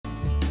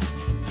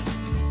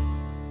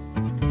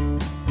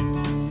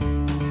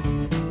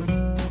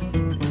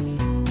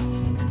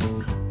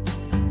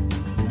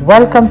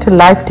Welcome to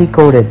Life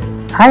Decoded.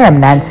 I am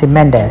Nancy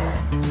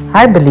Mendez.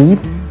 I believe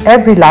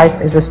every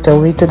life is a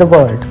story to the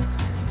world,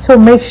 so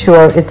make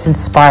sure it's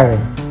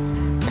inspiring.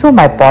 Through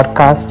my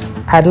podcast,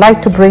 I'd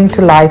like to bring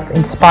to life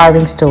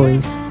inspiring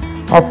stories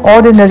of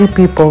ordinary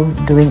people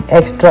doing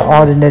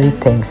extraordinary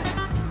things.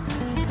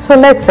 So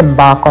let's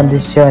embark on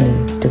this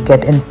journey to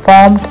get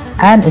informed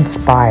and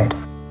inspired.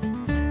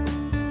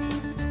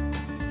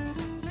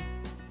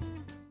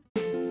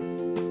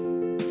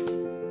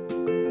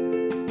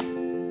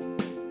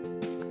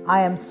 I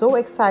am so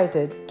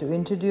excited to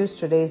introduce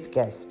today's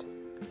guest.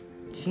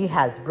 She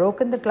has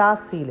broken the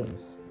glass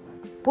ceilings,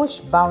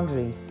 pushed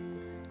boundaries,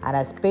 and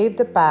has paved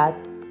the path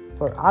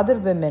for other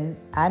women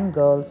and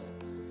girls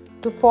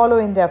to follow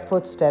in their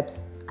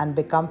footsteps and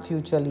become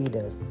future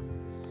leaders.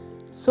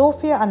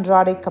 Sofia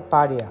Andrade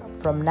Kapadia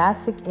from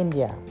Nasik,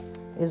 India,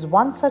 is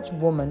one such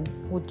woman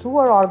who, through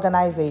her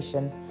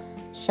organization,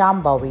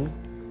 Shambhavi,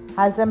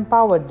 has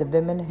empowered the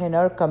women in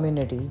her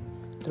community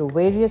through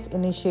various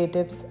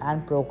initiatives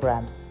and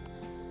programs.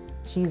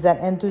 She is an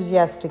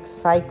enthusiastic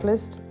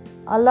cyclist,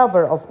 a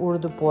lover of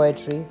Urdu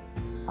poetry,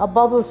 a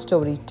bubble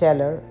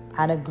storyteller,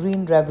 and a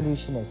green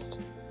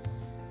revolutionist.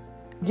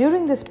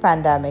 During this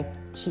pandemic,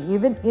 she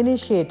even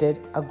initiated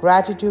a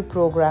gratitude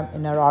program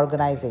in her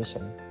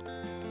organization.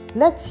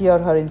 Let's hear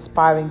her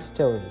inspiring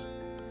story.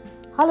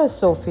 Hello,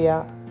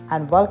 Sofia,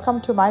 and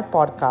welcome to my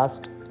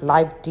podcast,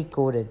 Life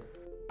Decoded.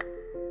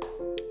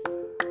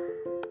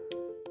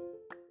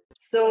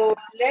 So,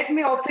 let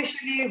me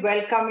officially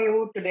welcome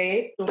you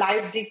today to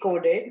Life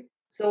Decoded.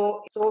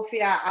 So,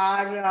 Sofia,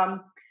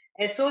 our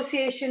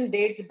association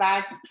dates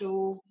back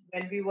to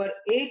when we were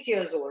 8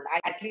 years old.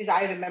 At least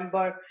I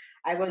remember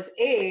I was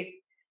 8.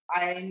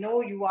 I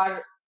know you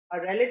are a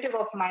relative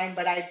of mine,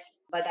 but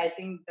I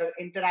think the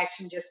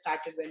interaction just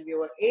started when we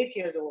were 8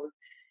 years old.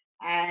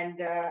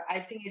 And I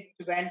think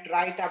it went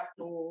right up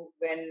to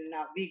when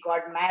we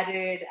got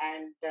married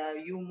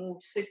and you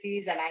moved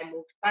cities and I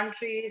moved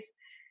countries.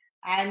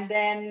 And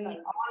then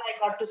all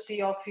I got to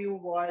see of you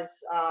was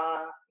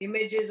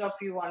images of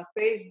you on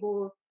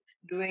Facebook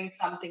doing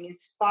something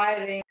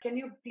inspiring. Can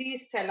you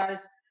please tell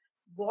us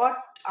what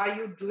are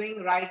you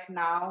doing right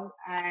now?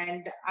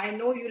 And I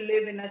know you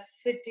live in a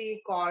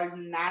city called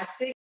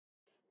Nasik.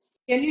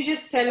 Can you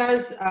just tell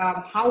us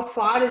how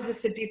far is the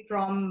city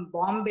from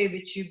Bombay,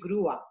 which you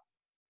grew up?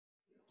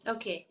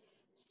 Okay.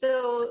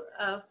 So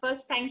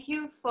first, thank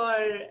you for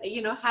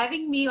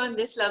having me on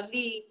this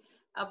lovely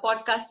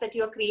podcast that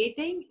you're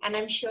creating, and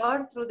I'm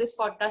sure through this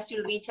podcast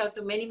you'll reach out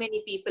to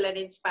many people and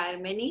inspire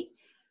many.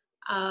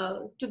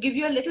 To give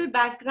you a little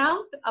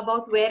background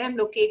about where I'm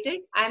located,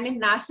 I'm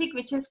in Nasik,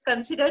 which is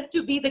considered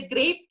to be the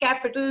grape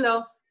capital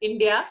of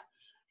India,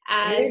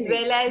 as Really?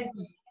 well as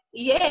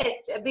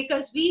yes,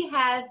 because we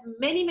have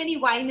many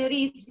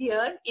wineries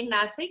here in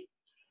Nasik.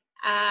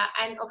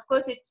 And of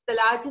course, it's the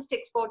largest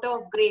exporter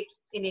of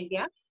grapes in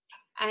India.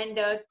 And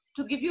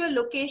to give you a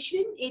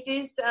location, it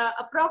is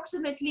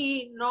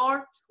approximately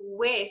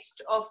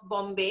northwest of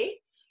Bombay,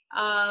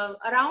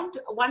 around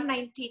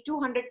 190,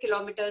 200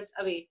 kilometers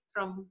away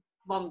from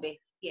Bombay.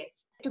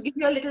 Yes. To give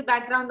you a little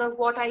background of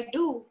what I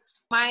do,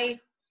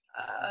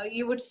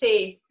 you would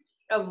say,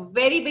 a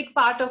very big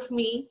part of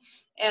me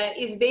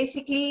is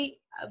basically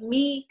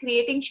me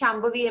creating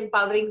Shambhavi,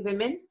 empowering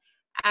women.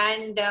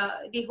 And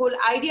the whole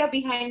idea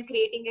behind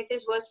creating it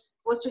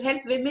was to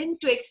help women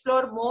to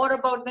explore more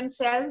about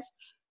themselves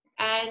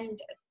and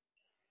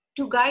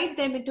to guide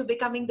them into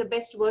becoming the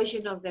best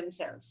version of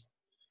themselves.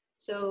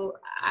 So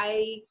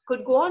I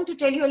could go on to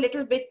tell you a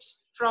little bit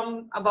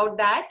from about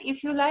that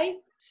if you like.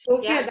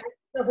 Sophia, Yeah. that's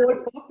the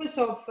whole purpose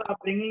of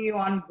bringing you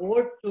on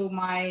board to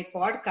my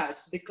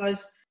podcast,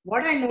 because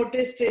what I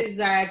noticed is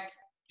that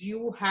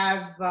you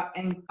have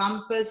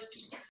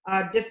encompassed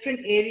a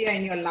different area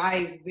in your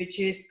life which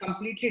is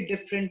completely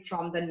different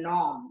from the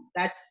norm.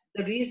 That's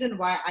the reason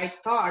why I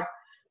thought,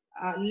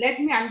 let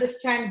me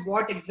understand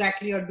what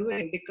exactly you're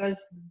doing, because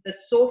the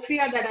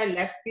Sophia that I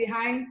left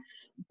behind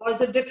was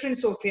a different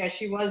Sophia.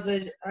 She was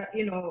an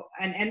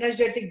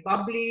energetic,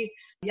 bubbly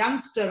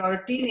youngster or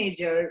a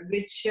teenager,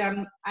 which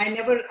I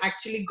never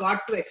actually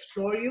got to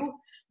explore you.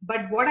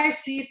 But what I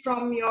see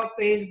from your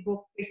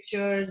Facebook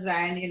pictures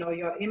and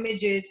your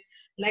images,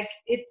 like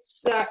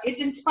it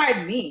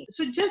inspired me.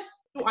 So just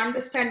to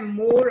understand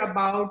more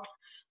about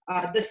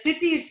the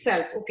city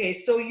itself. Okay,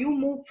 so you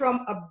moved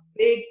from a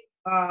big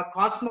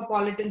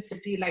cosmopolitan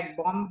city like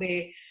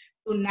Bombay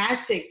to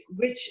Nasik,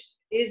 which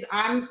is,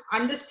 I'm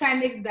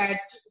understanding that,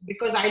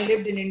 because I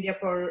lived in India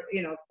for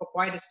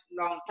quite a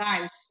long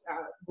time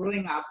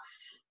growing up.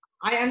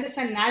 I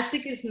understand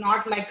Nasik is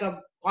not like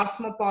a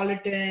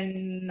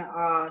cosmopolitan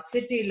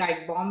city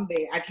like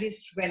Bombay, at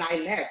least when I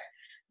left.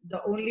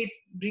 The only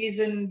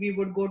reason we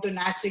would go to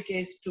Nasik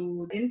is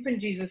to Infant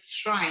Jesus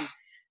Shrine.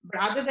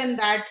 But other than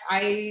that,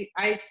 I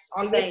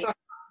always Right. saw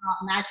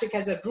Nasik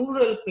as a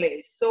rural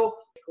place. So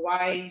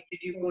why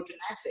did you go to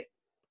Nasik?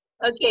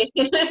 Okay.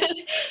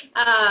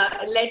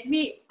 Let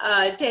me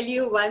tell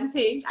you one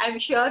thing. I'm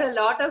sure a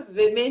lot of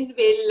women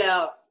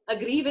will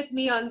agree with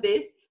me on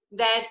this.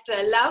 that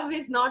love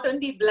is not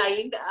only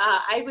blind,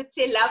 I would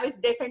say love is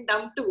deaf and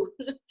dumb too.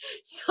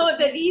 So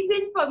the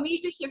reason for me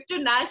to shift to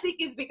Nasik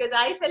is because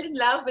I fell in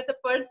love with a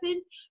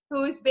person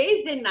who is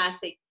based in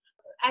Nasik.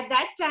 At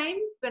that time,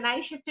 when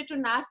I shifted to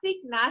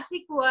Nasik,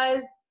 Nasik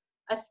was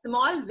a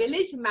small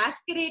village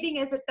masquerading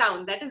as a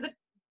town. That is a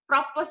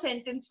proper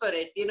sentence for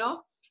it, you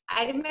know.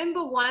 I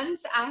remember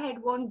once I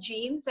had worn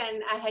jeans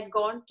and I had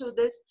gone to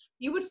this,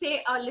 you would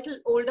say, a little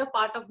older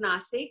part of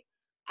Nasik.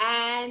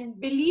 And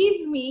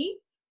believe me,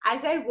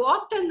 as I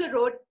walked on the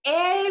road,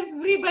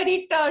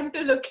 everybody turned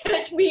to look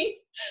at me.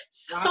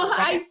 So Wow,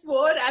 I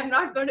swore I'm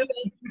not going to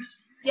wear.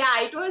 Yeah,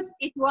 it was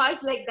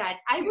like that.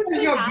 I would because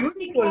say you're Nasik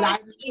beautiful. I'm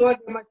has sure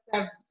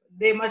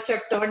they must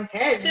have turned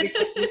heads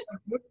because you're so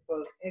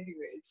beautiful.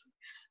 Anyways.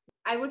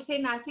 I would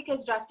say Nasik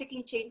has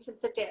drastically changed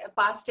since the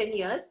past 10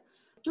 years.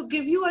 To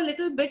give you a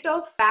little bit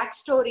of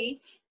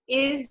backstory,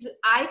 is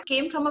I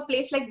came from a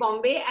place like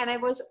Bombay and I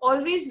was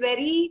always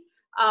very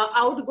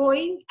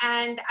outgoing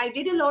and I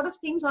did a lot of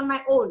things on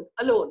my own,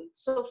 alone.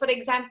 So, for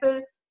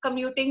example,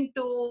 commuting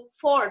to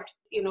Fort,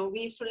 you know,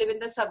 we used to live in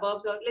the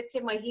suburbs, or let's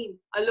say Mahim,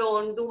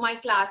 alone, do my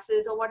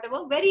classes or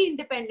whatever, very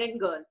independent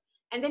girl.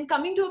 And then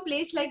coming to a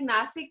place like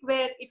Nasik,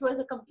 where it was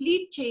a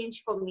complete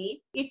change for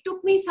me, it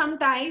took me some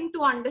time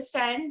to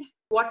understand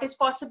what is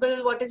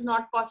possible, what is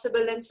not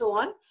possible, and so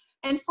on.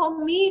 And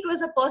for me, it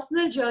was a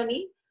personal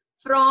journey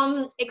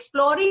from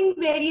exploring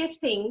various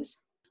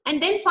things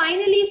and then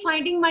finally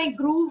finding my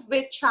groove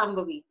with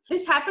Shambhavi.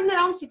 This happened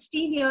around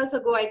 16 years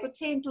ago, I could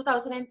say in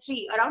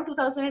 2003. Around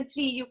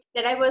 2003,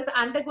 that I was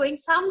undergoing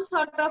some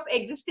sort of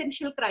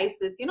existential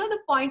crisis. You know, the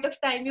point of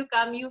time you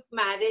come, you've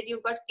married,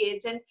 you've got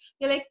kids, and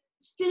you're like,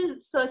 still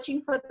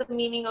searching for the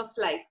meaning of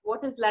life.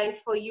 What is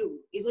life for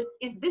you? Is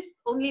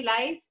this only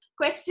life?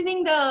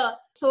 Questioning the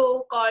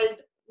so-called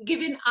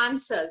given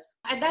answers.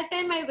 At that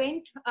time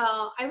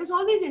I was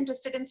always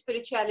interested in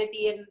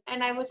spirituality,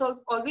 and I was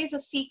always a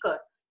seeker.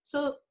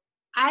 So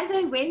as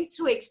I went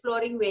through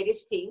exploring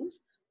various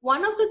things,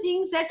 one of the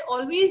things that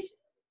always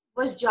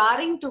was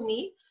jarring to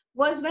me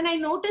was when I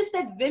noticed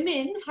that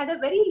women had a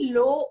very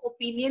low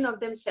opinion of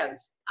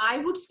themselves. I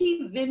would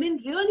see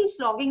women really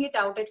slogging it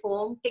out at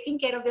home, taking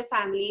care of their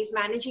families,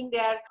 managing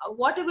their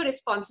whatever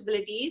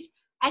responsibilities,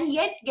 and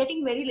yet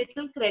getting very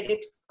little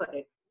credit for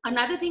it.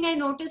 Another thing I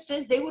noticed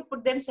is they would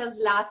put themselves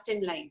last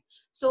in line.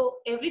 So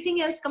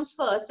everything else comes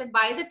first, and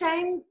by the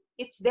time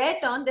it's their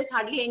turn, there's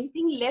hardly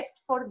anything left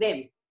for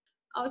them.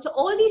 So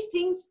all these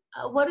things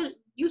were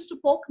used to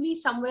poke me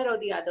somewhere or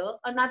the other.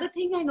 Another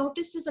thing I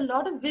noticed is a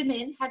lot of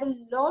women had a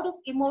lot of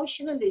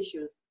emotional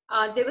issues.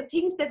 There were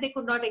things that they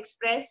could not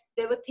express.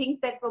 There were things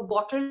that were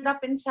bottled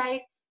up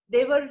inside.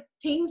 There were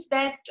things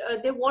that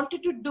they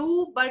wanted to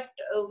do but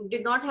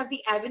did not have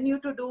the avenue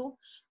to do.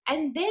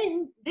 And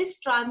then this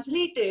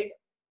translated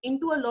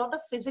into a lot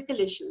of physical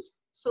issues.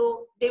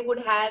 So they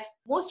would have,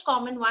 most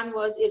common one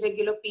was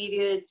irregular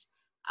periods,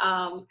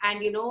 and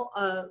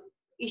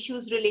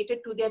issues related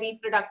to their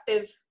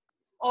reproductive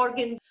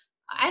organs,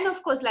 and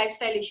of course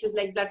lifestyle issues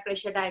like blood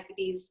pressure,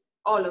 diabetes,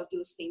 all of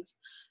those things.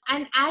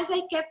 And as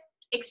I kept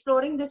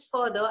exploring this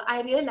further,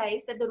 I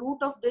realized that the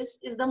root of this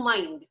is the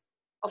mind.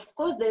 Of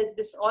course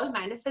this all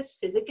manifests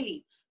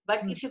physically,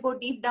 but if you go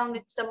deep down,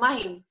 it's the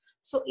mind.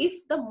 So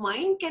if the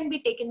mind can be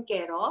taken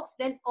care of,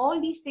 then all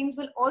these things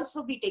will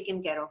also be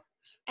taken care of.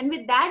 And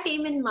with that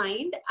aim in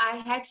mind, I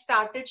had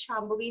started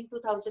Shambhavi in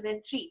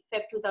 2003,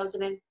 Feb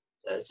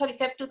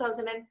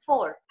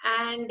 2004.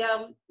 And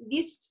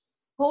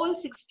this whole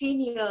 16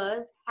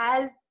 years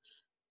has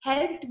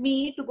helped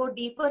me to go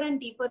deeper and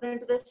deeper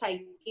into the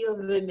psyche of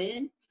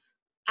women.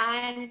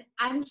 And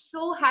I'm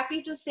so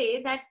happy to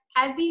say that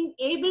I've been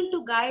able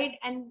to guide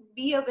and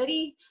play a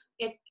very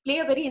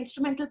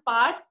instrumental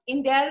part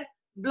in their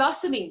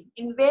blossoming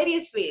in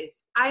various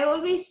ways. I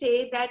always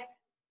say that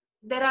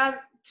there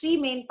are three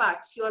main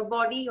parts: your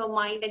body, your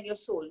mind, and your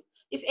soul.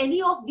 If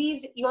any of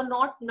these you're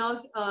not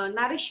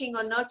nourishing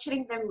or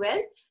nurturing them well,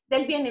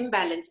 there'll be an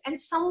imbalance, and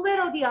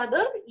somewhere or the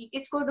other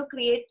it's going to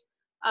create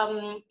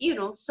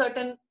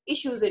certain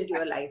issues into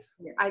your life,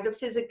 either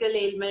physical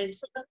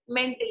ailments,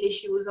 mental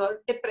issues,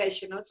 or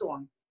depression, or so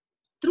on.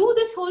 Through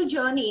this whole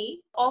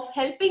journey of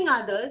helping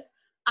others,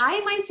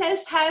 I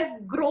myself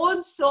have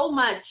grown so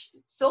much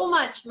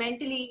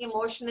mentally,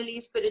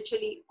 emotionally,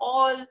 spiritually,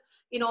 all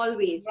in all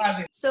ways.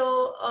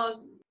 So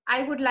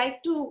I would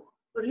like to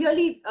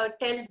really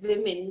tell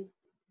women,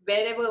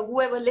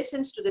 whoever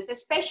listens to this,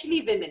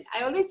 especially women.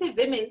 I always say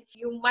women.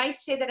 You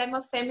might say that I'm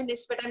a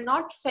feminist, but I'm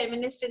not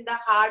feminist in the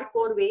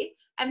hardcore way.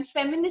 I'm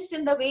feminist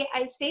in the way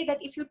I say that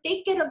if you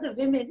take care of the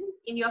women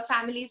in your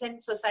families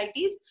and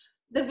societies,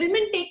 the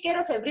women take care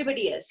of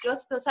everybody else. Your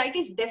society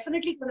is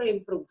definitely going to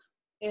improve.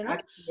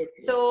 Absolutely.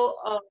 So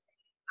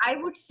I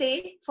would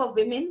say for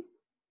women,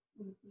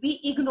 we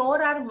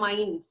ignore our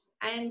minds,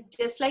 and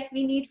just like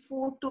we need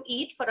food to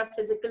eat for our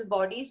physical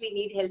bodies, we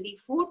need healthy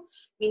food.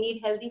 We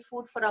need healthy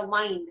food for our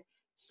mind.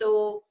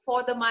 So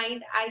for the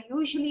mind, I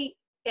usually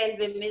tell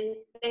women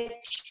that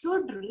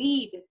should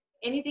read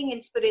anything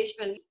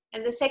inspirational.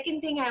 And the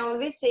second thing I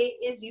always say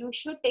is you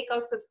should take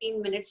out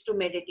 15 minutes to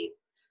meditate.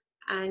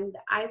 And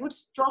I would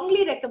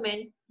strongly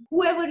recommend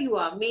whoever you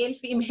are, male,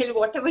 female,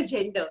 whatever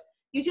gender,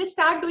 you just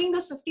start doing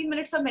those 15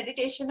 minutes of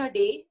meditation a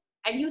day,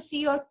 and you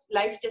see your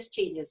life just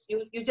changes.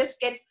 You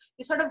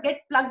sort of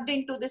get plugged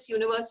into this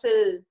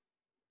universal,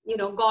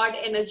 God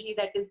energy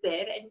that is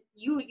there, and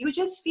you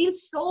just feel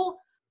so,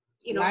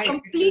 Life.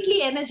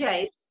 completely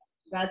energized.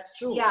 That's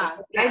true. Yeah,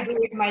 I do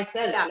it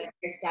myself. yeah. Like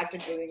I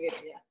started doing it.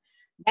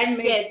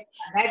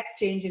 Yeah, that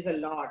changes a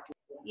lot.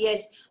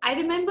 Yes, I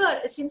remember,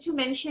 since you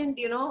mentioned,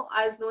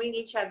 us knowing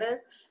each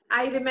other,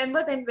 I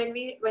remember then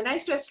when I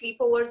used to have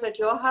sleepovers at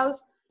your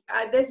house,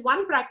 there's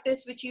one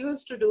practice which you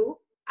used to do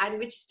and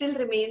which still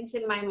remains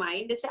in my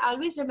mind is I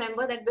always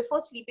remember that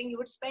before sleeping, you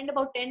would spend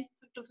about 10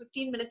 to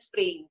 15 minutes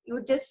praying. You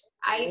would just,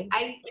 I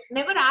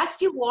never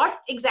asked you what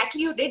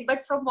exactly you did,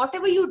 but from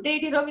whatever you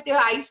did, with your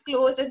eyes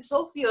closed and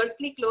so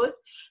fiercely closed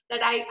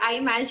that I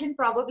imagine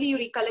probably you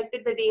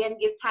recollected the day and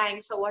give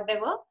thanks or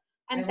whatever.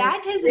 And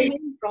that has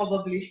remained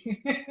probably.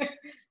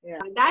 Yeah.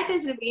 That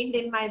has remained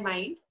in my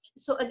mind.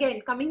 So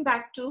again, coming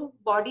back to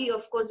body,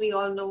 of course, we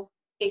all know,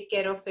 take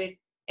care of it,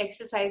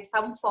 exercise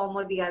some form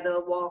or the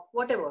other, walk,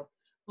 whatever.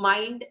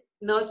 Mind,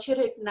 nurture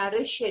it,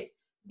 nourish it,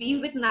 be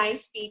with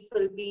nice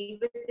people, be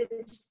with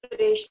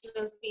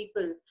inspirational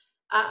people.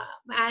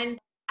 And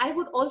I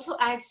would also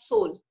add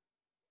soul.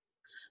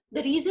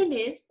 The reason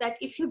is that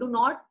if you do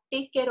not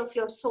take care of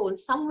your soul,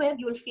 somewhere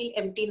you will feel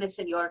emptiness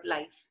in your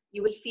life.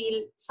 You will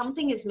feel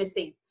something is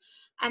missing.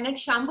 And at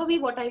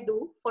Shambhavi, what I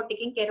do for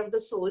taking care of the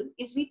soul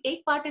is we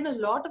take part in a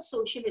lot of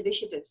social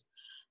initiatives.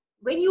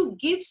 When you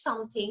give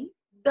something,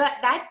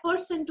 that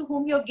person to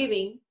whom you're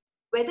giving,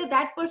 whether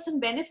that person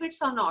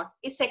benefits or not,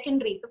 is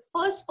secondary. The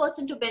first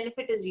person to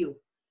benefit is you.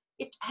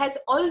 It has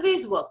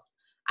always worked.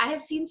 I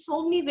have seen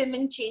so many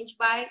women change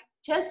by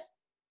just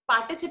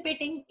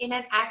participating in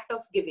an act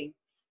of giving.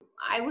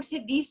 I would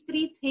say these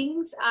three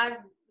things are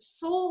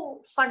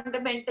so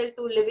fundamental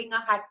to living a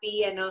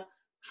happy and a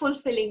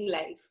fulfilling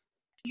life.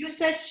 You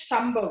said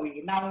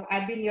Shambhavi. Now,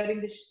 I've been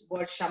hearing this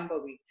word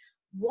Shambhavi.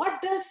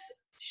 What does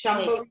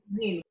Shambhavi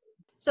mean?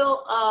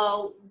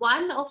 So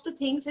one of the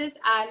things is,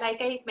 like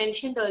I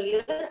mentioned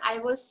earlier, I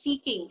was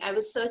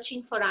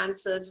searching for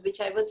answers, which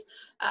I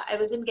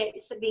wasn't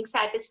being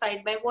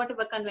satisfied by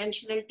whatever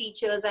conventional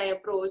teachers I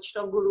approached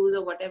or gurus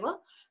or whatever.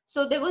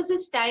 So there was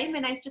this time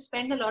when I used to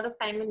spend a lot of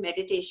time in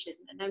meditation,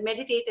 and I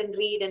meditate and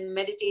read and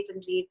meditate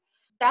and read.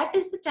 That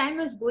is the time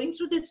I was going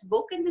through this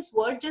book, and this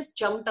word just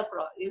jumped at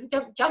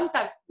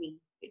me.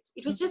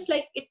 It was just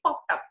like it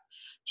popped up,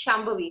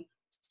 Shambhavi.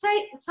 So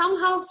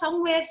somehow,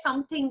 somewhere,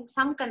 some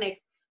connect.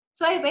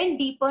 So I went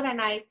deeper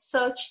and I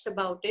searched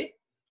about it.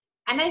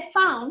 And I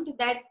found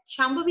that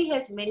Shambhavi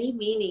has many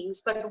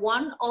meanings, but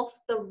one of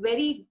the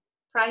very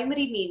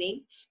primary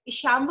meaning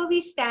is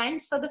Shambhavi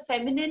stands for the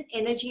feminine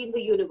energy in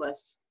the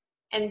universe.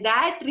 And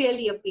that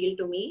really appealed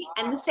to me.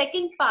 And the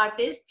second part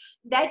is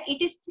that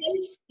it is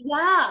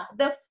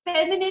the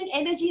feminine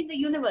energy in the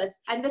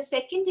universe. And the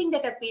second thing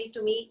that appealed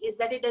to me is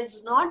that it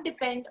does not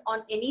depend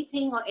on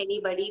anything or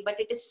anybody, but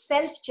it is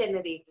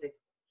self-generated.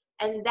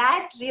 And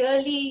that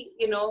really,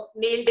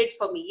 nailed it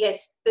for me.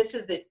 Yes, this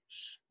is it.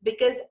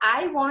 Because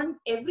I want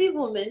every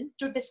woman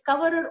to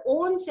discover her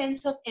own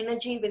sense of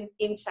energy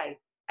inside.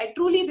 I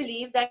truly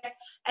believe that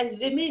as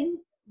women,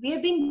 we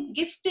have been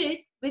gifted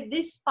with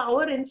this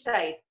power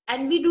inside,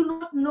 and we do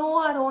not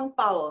know our own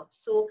power.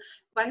 So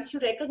once you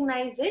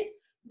recognize it,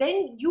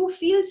 then you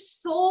feel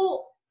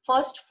so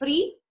first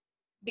free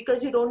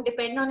because you don't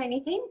depend on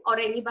anything or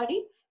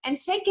anybody. And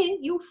second,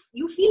 you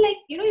feel like,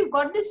 you've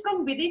got this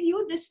from within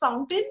you, this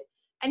fountain,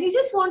 and you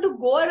just want to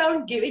go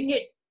around giving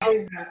it.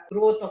 Is the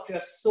growth of your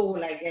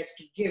soul, I guess,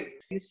 to give.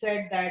 You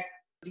said that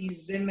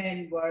these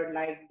women were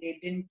like, they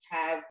didn't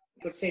have,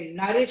 I could say,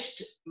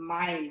 nourished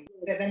mind.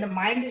 When the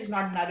mind is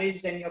not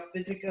nourished, then your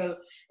physical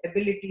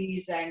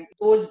abilities and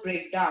those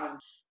break down.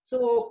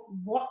 So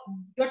what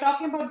you're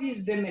talking about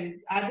these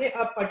women, are they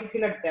a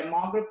particular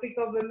demographic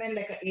of women,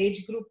 like an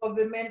age group of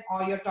women,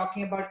 or you're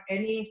talking about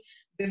any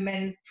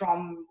women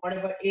from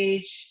whatever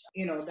age,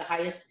 the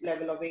highest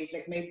level of age,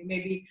 like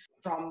maybe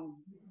from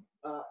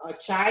a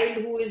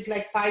child who is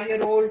like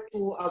 5-year-old to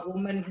a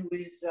woman who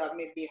is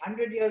maybe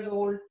 100 years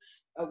old?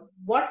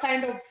 What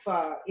kind of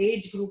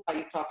age group are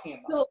you talking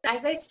about? So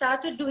as I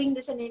started doing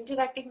this and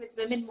interacting with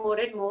women more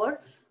and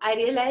more, I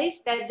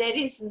realized that there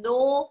is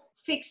no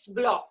fixed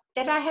block.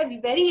 That I have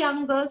very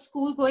young girls,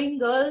 school-going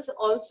girls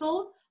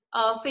also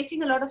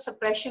facing a lot of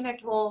suppression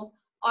at home,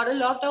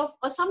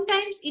 or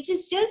sometimes it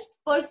is just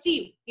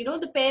perceived.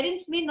 The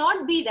parents may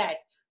not be that,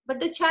 but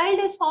the child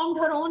has formed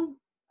her own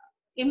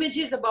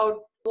images about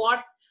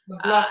what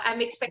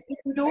I'm expected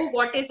to do,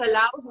 what is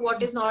allowed,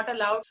 what is not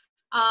allowed.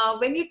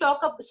 When you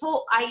talk of,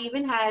 so I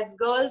even have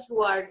girls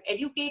who are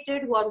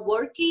educated, who are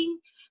working,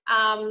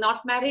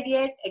 not married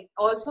yet,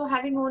 also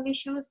having own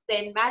issues,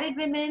 then married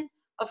women,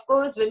 of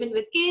course, women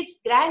with kids,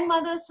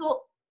 grandmothers,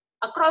 so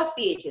across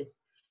the ages,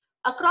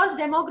 across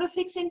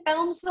demographics in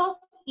terms of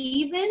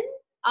even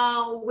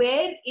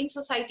where in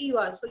society you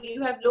are. So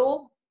you have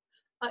low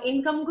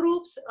income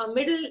groups,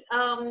 middle,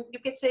 you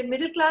could say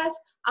middle class,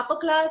 upper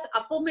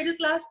middle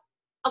class,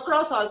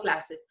 across all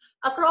classes,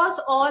 across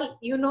all,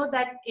 you know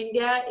that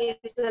India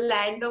is a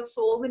land of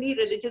so many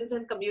religions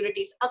and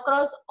communities,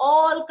 across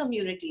all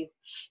communities.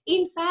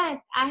 In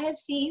fact, I have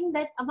seen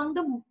that among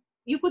the,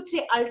 you could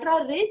say,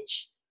 ultra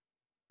rich,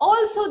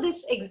 also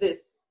this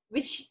exists,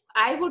 which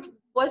I would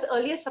was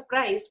earlier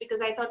surprised,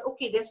 because I thought,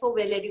 okay, they're so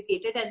well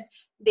educated and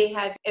they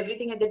have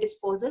everything at their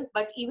disposal,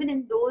 but even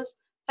in those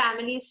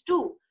families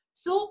too.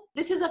 So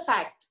this is a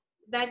fact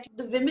that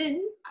the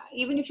women,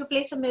 even if you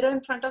place a mirror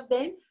in front of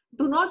them,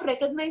 do not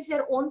recognize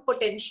their own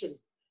potential.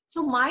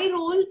 So my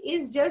role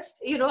is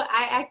just,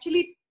 I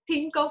actually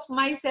think of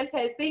myself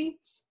helping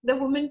the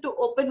woman to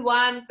open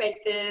one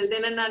petal,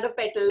 then another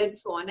petal, and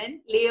so on,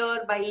 and layer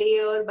by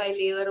layer by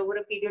layer over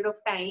a period of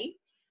time,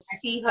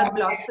 see her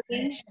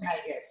blossoming.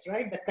 I guess,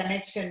 right? The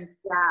connection.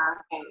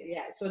 Yeah.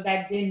 Yeah. So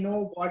that they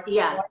know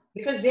Yeah.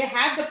 because they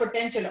have the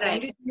potential. Right.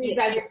 Only thing is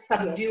that it's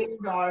subdued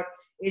or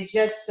it's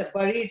just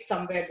buried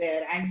somewhere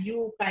there, and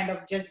you kind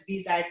of just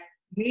be that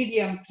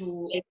medium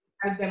to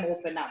help them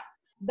open up.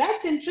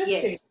 That's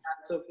interesting,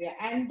 Sophia.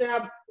 And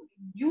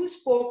you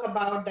spoke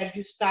about that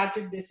you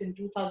started this in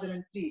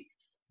 2003.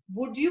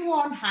 Would you,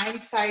 on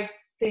hindsight,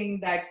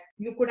 think that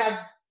you could have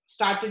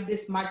started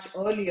this much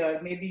earlier?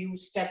 Maybe you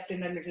stepped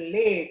in a little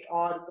late,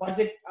 or was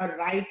it a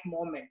right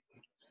moment?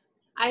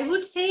 I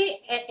would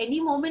say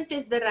any moment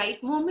is the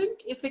right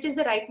moment if it is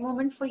the right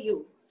moment for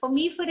you. For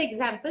me, for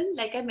example,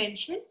 like I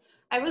mentioned,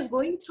 I was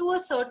going through a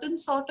certain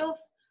sort of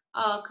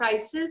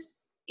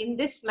crisis in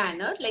this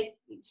manner, like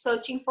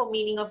searching for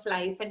meaning of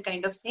life and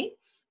kind of thing.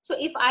 So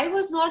if I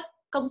was not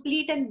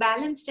complete and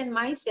balanced in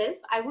myself,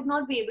 I would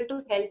not be able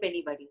to help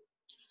anybody.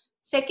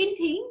 Second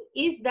thing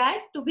is that,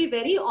 to be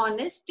very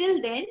honest,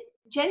 till then,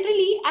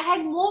 generally, I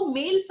had more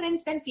male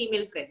friends than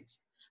female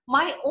friends.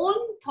 My own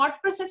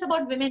thought process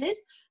about women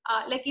is,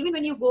 like even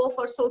when you go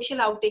for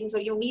social outings or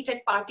you meet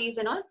at parties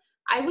and all,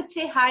 I would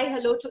say hi,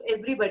 hello to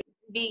everybody,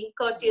 being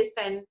courteous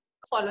and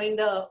following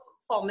the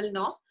formal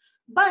norm.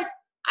 But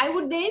I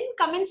would then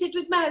come and sit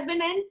with my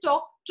husband and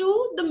talk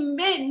to the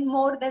men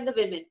more than the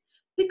women,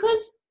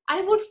 because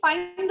I would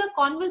find the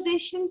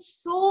conversation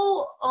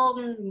so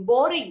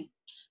boring.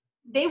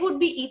 They would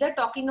be either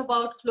talking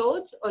about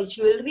clothes or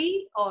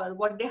jewelry or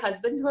what their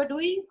husbands were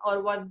doing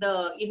or what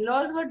the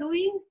in-laws were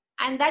doing,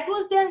 and that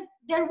was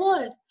their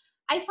world.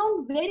 I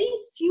found very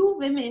few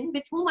women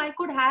with whom I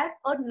could have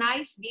a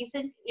nice,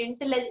 decent,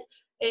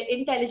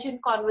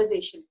 intelligent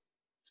conversation.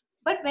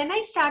 But when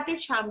I started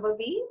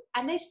Shambhavi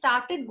and I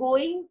started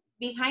going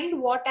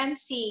behind what I'm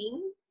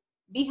seeing,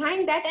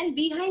 behind that and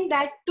behind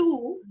that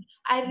too,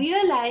 I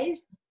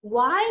realized,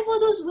 why were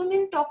those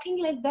women talking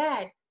like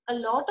that? A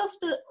lot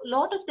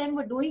of them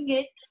were doing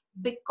it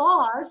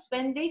because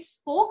when they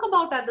spoke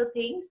about other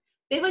things,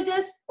 they were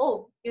just,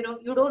 oh, you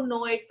don't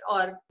know it,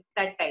 or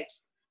that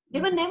types.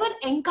 They were never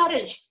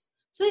encouraged.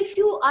 So if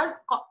you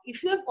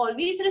have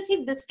always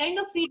received this kind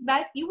of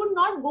feedback, you would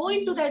not go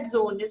into that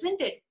zone, isn't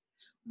it?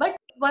 But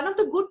one of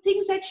the good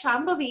things at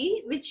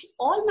Shambhavi, which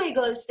all my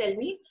girls tell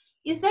me,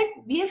 is that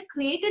we have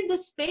created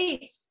this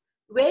space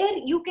where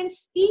you can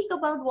speak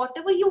about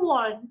whatever you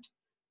want.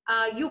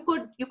 You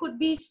could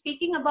be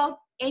speaking about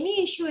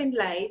any issue in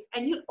life,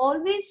 and you'll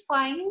always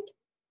find,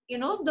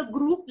 the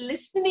group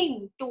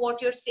listening to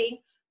what you're saying,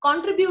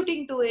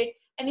 contributing to it,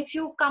 and if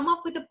you come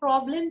up with a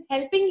problem,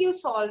 helping you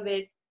solve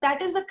it.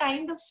 That is the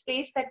kind of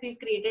space that we've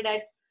created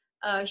at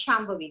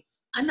Shambhavi.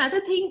 Another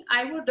thing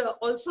I would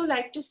also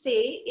like to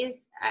say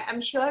is,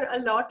 I'm sure a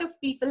lot of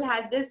people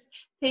had this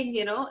thing,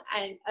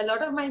 and a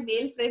lot of my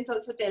male friends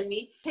also tell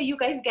me, so you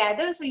guys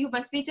gather, so you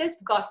must be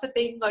just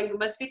gossiping or you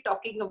must be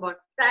talking about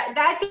that.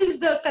 That is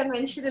the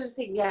conventional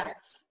thing, yeah.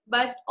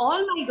 But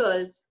all my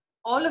girls,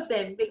 all of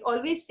them will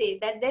always say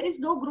that there is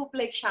no group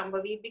like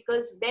Shambhavi,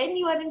 because when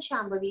you are in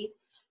Shambhavi,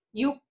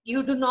 you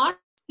do not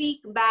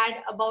speak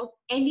bad about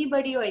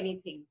anybody or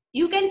anything.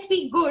 You can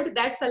speak good,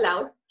 that's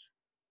allowed.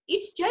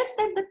 It's just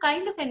that the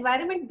kind of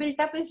environment built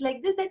up is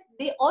like this, that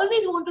they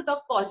always want to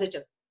talk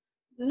positive.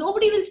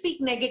 Nobody will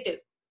speak negative.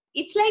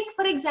 It's like,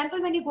 for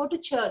example, when you go to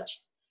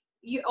church,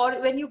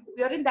 or when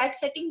you're in that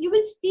setting, you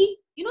will speak,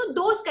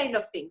 those kind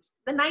of things,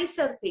 the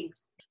nicer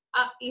things.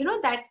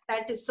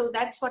 That is, so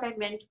that's what I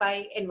meant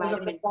by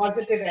environment. The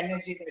positive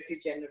energy that you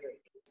generate.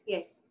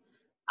 Yes.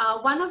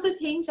 One of the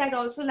things I'd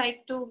also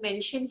like to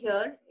mention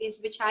here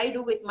is, which I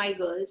do with my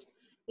girls,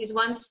 is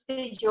once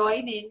they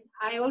join in,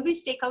 I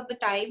always take out the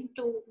time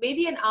to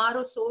maybe an hour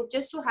or so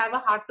just to have a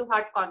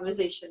heart-to-heart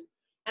conversation.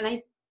 And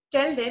I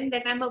tell them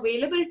that I'm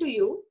available to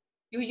you.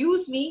 You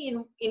use me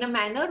in a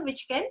manner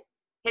which can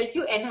help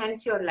you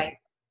enhance your life.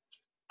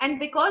 And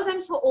because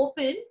I'm so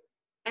open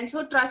and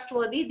so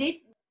trustworthy,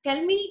 they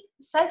tell me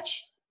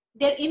such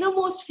their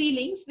innermost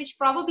feelings, which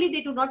probably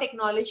they do not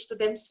acknowledge to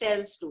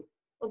themselves too.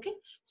 Okay.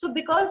 So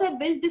because I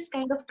built this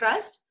kind of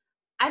trust,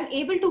 I'm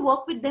able to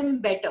work with them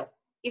better.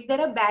 If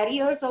there are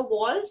barriers or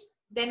walls,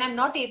 then I'm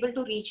not able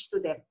to reach to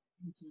them.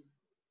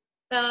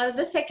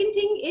 The second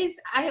thing is,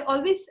 I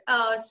always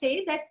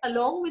say that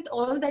along with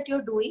all that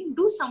you're doing,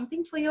 do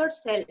something for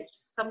yourself,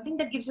 something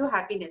that gives you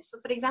happiness. So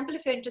for example,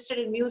 if you're interested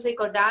in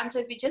music or dance, or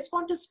if you just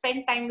want to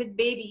spend time with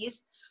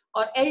babies,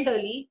 or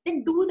elderly,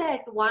 then do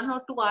that 1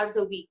 or 2 hours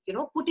a week,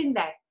 put in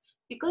that,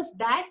 because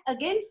that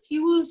again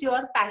fuels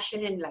your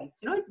passion in life.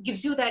 It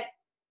gives you that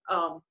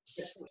um,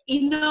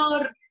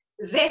 inner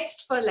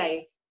zest for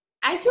life.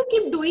 As you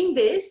keep doing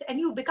this and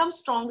you become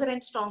stronger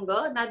and stronger,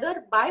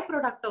 another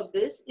byproduct of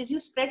this is you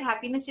spread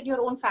happiness in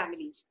your own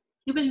families.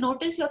 You will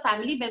notice your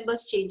family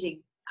members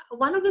changing.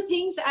 One of the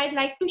things I'd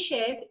like to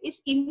share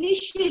is,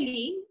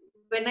 initially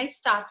when I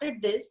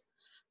started this,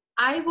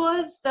 I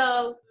was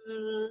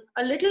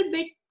a little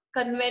bit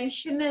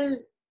conventional,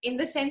 in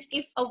the sense,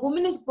 if a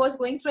woman was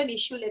going through an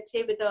issue, let's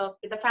say with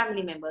a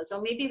family members,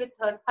 or maybe with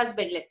her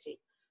husband, let's say,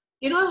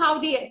 how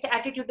the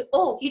attitude,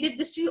 oh, he did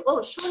this to you,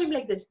 oh, show him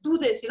like this, do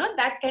this,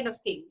 that kind of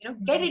thing,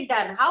 get it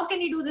done, how can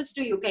he do this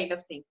to you, kind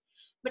of thing.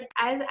 But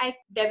as I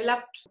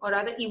developed, or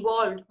rather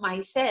evolved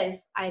myself,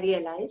 I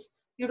realized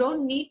you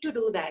don't need to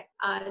do that.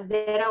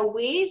 There are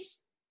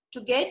ways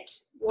to get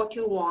what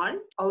you want,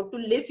 or to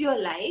live your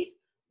life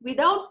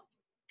without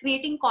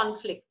creating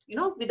conflict,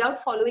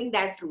 without following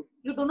that route.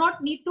 You do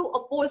not need to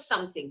oppose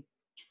something.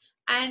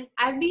 And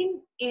I've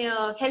been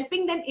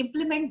helping them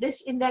implement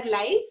this in their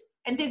life,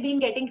 and they've been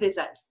getting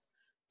results.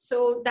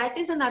 So that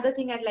is another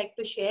thing I'd like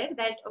to share,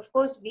 that of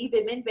course we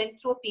women went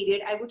through a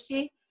period. I would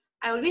say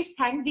I always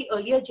thank the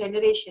earlier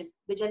generation,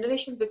 the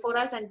generation before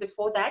us and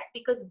before that,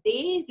 because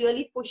they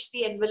really pushed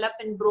the envelope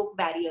and broke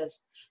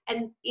barriers.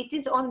 And it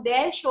is on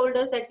their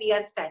shoulders that we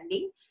are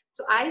standing.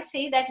 So I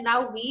say that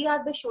now we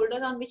are the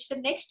shoulders on which the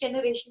next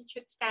generation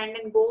should stand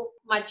and go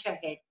much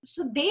ahead.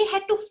 So they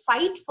had to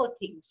fight for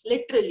things,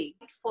 literally,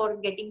 for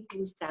getting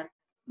things done.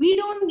 We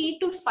don't need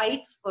to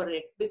fight for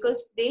it,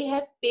 because they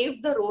have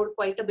paved the road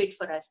quite a bit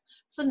for us.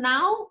 So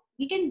now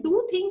we can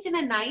do things in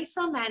a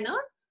nicer manner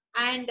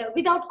and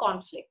without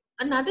conflict.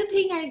 Another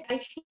thing I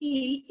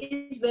feel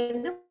is,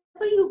 whenever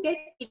you get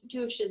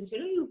intuitions,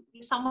 you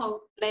somehow,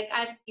 like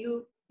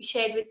you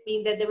shared with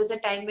me that there was a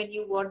time when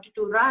you wanted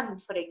to run,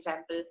 for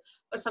example,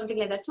 or something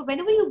like that. So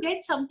whenever you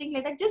get something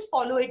like that, just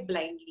follow it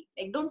blindly.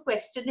 Like, don't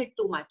question it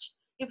too much.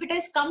 If it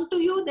has come to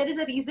you, there is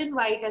a reason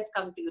why it has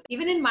come to you.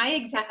 Even in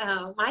my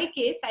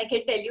case, I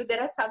can tell you,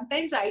 there are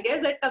sometimes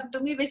ideas that come to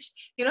me, which,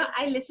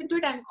 I listen to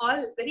it, I'm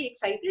all very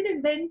excited,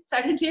 and then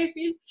suddenly I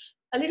feel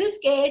a little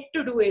scared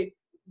to do it.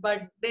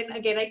 But then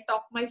again, I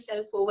talk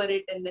myself over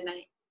it, and then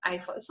I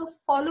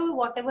follow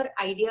whatever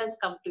ideas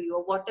come to you,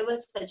 or whatever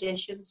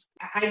suggestions.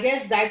 I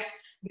guess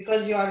that's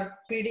because you're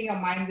feeding your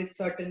mind with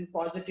certain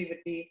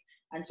positivity,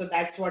 and so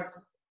that's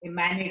what's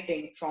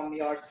emanating from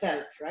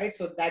yourself, right?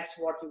 So that's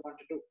what you want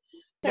to do.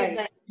 Right.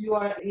 That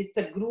it's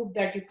a group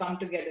that you come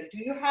together. Do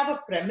you have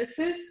a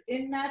premises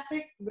in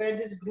Nashik where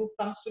this group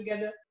comes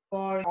together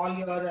for all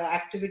your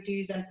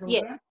activities and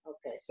programs? Yes.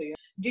 Okay, so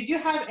did you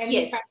have any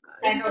Yes.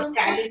 kind of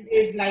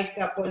challenges, like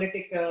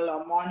political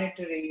or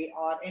monetary,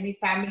 or any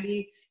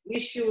family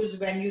issues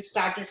when you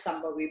started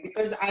Sambhavi?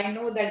 Because I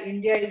know that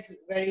India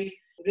is very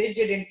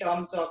rigid in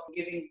terms of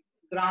giving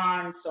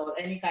grants or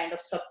any kind of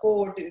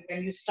support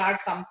when you start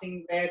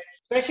something, where,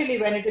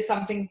 especially when it is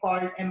something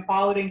called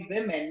empowering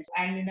women,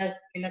 and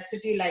in a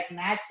city like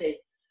Nashik,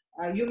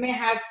 you may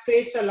have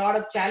faced a lot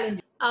of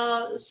challenges.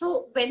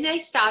 So when I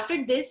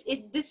started this,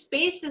 this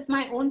space is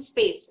my own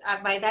space.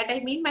 By that I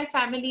mean, my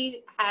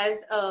family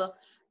has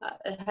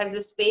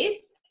a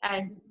space,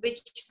 and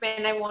which,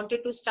 when I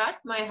wanted to start,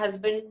 my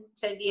husband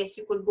said yes,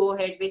 you could go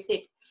ahead with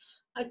it.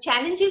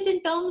 Challenges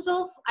in terms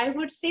of, I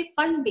would say,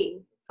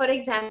 funding. For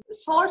example,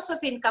 source of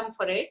income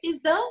for it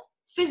is the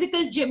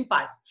physical gym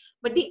part,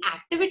 but the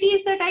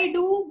activities that I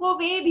do go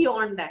way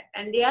beyond that,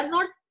 and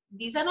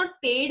these are not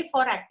paid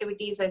for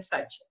activities as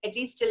such, at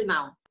least till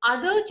now.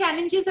 Other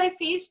challenges I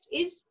faced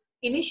is,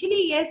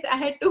 initially, yes, I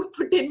had to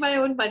put in my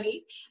own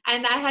money,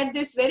 and I had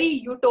this very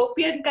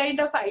utopian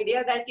kind of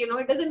idea that,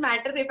 it doesn't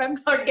matter if I'm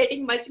not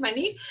getting much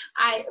money,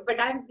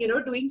 but I'm,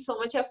 doing so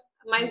much of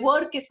my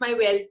work is my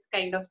wealth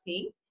kind of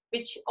thing,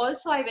 which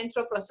also I went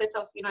through a process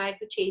of, I had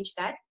to change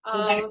that. So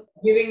that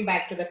giving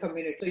back to the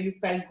community, so you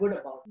felt good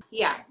about it.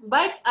 Yeah,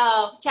 but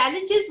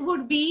challenges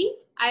would be,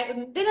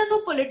 there are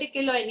no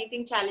political or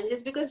anything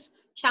challenges, because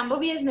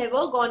Shambhavi has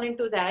never gone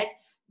into that.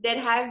 There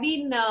have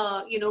been,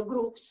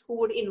 groups who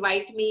would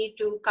invite me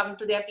to come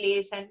to their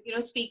place and,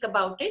 speak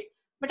about it.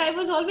 But I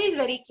was always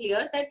very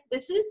clear that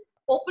this is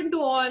open to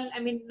all.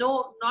 I mean,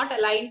 no, not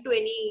aligned to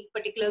any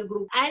particular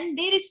group. And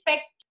they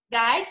respect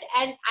that.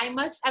 And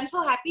I'm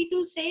so happy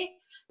to say,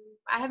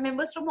 I have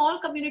members from all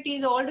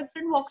communities, all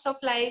different walks of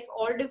life,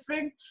 all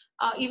different,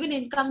 even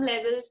income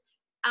levels.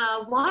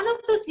 One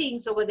of the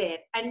things over there,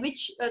 and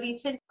which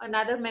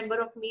another member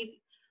of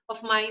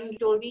mine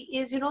told me,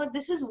 is,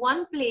 this is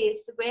one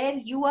place where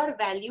you are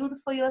valued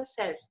for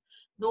yourself.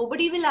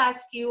 Nobody will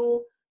ask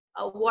you,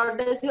 what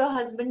does your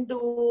husband do,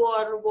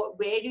 or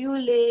where do you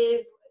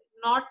live?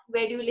 Not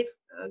where do you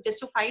live, just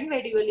to find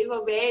where do you live,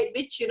 or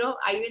which,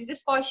 are you in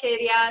this posh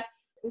area?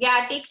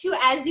 Yeah, it takes you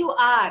as you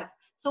are.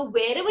 So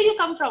wherever you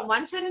come from,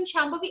 once you're in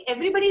Shambhavi,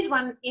 everybody is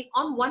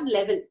on one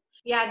level.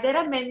 Yeah, there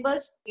are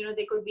members,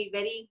 they could be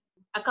very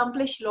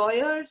accomplished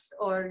lawyers,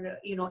 or,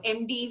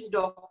 MDs,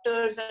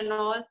 doctors and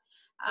all.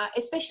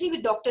 especially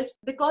with doctors,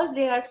 because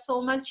they are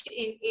so much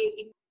in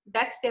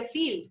that's their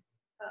field.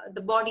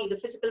 The body, the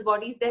physical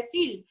body is their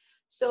field.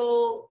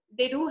 So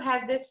they do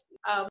have this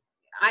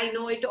I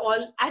know it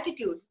all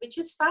attitude, which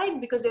is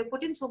fine because they've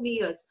put in so many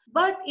years.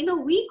 But in a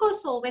week or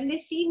so, when they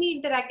see me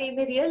interacting,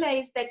 they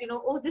realize that,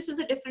 oh, this is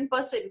a different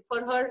person.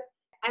 For her,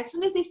 as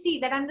soon as they see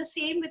that I'm the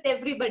same with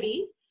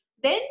everybody,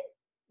 then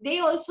they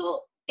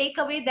also take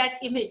away that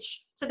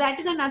image. So that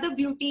is another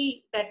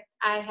beauty that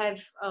I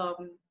have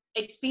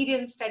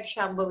experienced at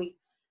Shambhavi.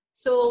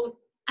 So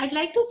I'd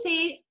like to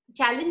say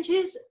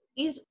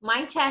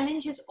my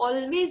challenge is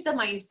always the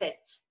mindset.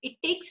 It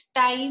takes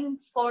time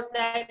for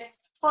that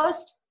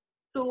first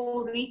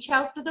to reach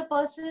out to the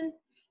person.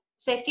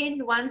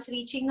 Second, once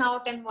reaching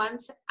out and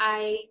once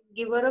I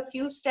give her a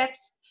few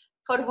steps,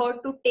 for her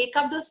to take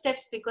up those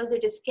steps, because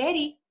it is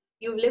scary.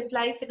 You've lived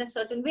life in a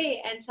certain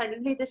way and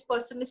suddenly this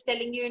person is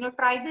telling you,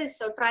 try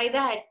this or try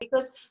that,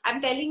 because I'm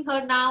telling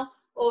her now,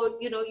 oh,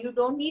 you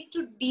don't need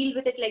to deal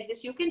with it like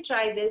this. You can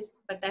try this,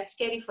 but that's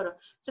scary for her.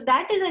 So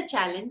that is a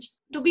challenge.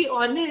 To be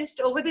honest,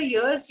 over the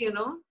years,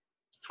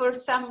 for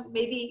some,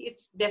 maybe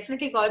it's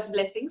definitely God's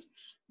blessings,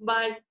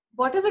 but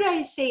whatever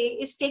I say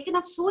is taken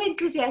up so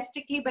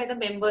enthusiastically by the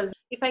members.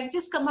 If I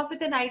just come up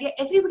with an idea,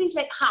 everybody's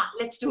like,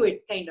 let's do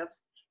it, kind of.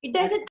 It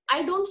doesn't,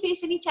 I don't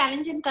face any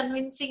challenge in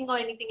convincing or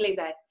anything like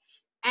that.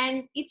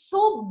 And it's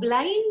so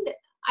blind,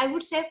 I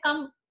would say.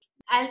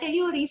 I'll tell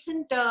you a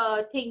recent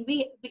thing.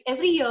 We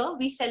every year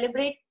we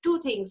celebrate two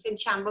things in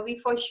Shambhavi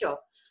for sure.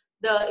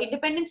 The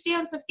Independence Day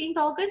on 15th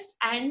August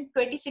and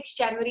 26th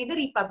January, the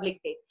Republic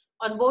Day.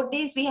 On both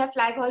days, we have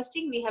flag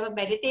hoisting, we have a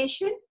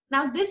meditation.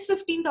 Now this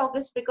 15th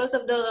August, because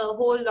of the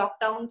whole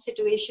lockdown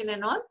situation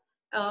and all,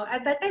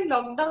 at that time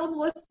lockdown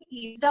was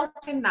eased out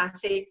in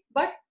Nasik,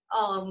 but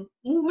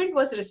movement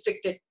was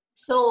restricted.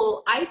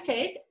 So I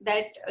said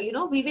that,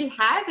 we will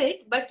have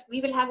it, but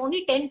we will have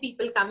only 10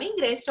 people coming.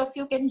 Rest of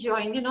you can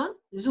join in on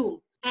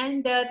Zoom.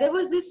 And there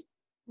was this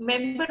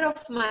member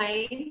of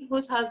mine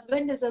whose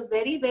husband is a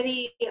very,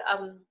 very,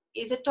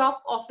 is a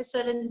top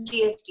officer in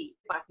GST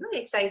department,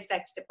 excise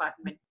tax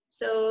department.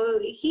 So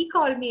he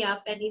called me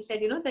up and he said,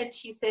 that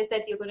she says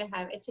that you're going to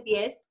have, I said,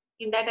 yes.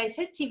 In that I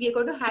said, see, we're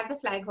going to have the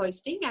flag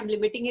hoisting. I'm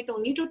limiting it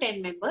only to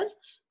 10 members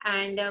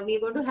and we're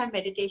going to have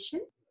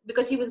meditation,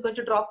 because he was going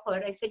to drop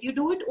her. I said, you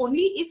do it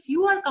only if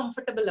you are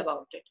comfortable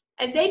about it.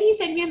 And then he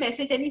sent me a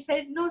message and he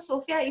said, no,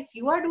 Sophia, if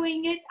you are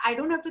doing it, I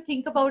don't have to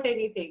think about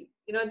anything.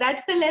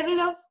 That's the level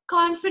of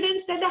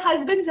confidence that the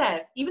husbands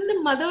have. Even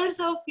the mothers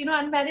of,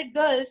 unmarried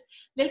girls,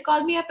 they'll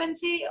call me up and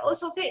say, oh,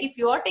 Sophia, if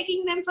you are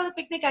taking them for the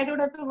picnic, I don't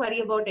have to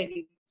worry about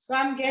anything. So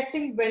I'm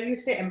guessing when you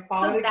say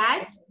empowering, so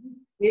that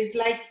is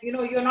like,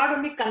 you're not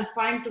only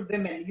confined to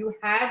women, you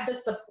have the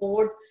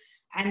support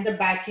and the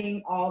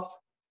backing of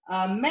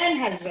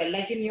men as well.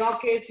 Like in your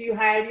case, you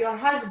had your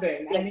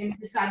husband, yes. And in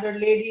this other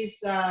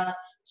lady's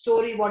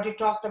story, what you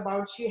talked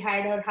about, she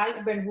had her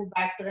husband who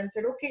backed her and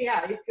said, okay,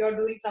 yeah, if you're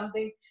doing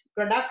something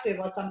productive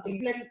or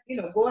something,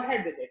 go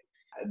ahead with it.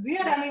 We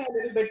are running a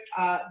little bit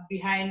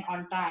behind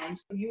on time.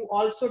 So you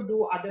also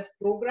do other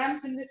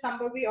programs in this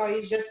Shambhavi, or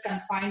is just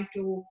confined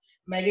to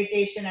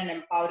meditation and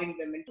empowering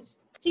women?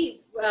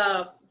 See,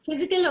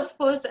 physical, of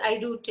course, I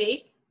do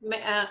take.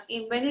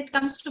 When it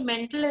comes to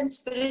mental and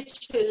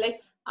spiritual, like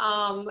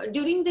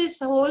during this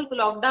whole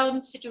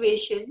lockdown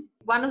situation,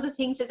 one of the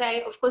things is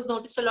I, of course,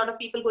 noticed a lot of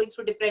people going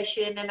through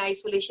depression and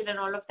isolation and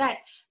all of that.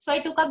 So I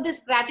took up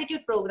this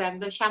gratitude program,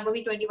 the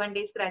Shambhavi 21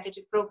 Days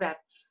Gratitude Program.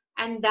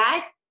 And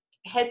that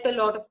helped a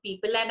lot of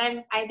people.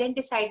 And I then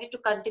decided to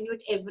continue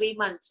it every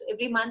month. So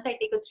every month I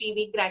take a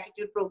 3-week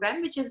gratitude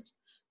program, which is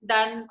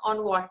done on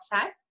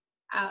WhatsApp.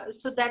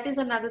 So that is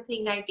another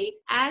thing I take.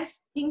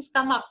 As things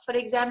come up, for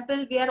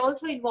example, we are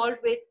also involved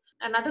with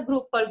another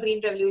group called Green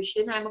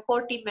Revolution. I'm a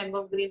core team member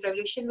of Green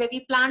Revolution, where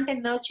we plant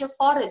and nurture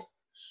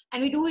forests.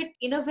 And we do it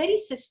in a very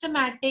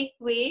systematic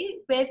way,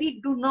 where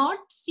we do not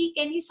seek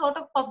any sort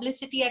of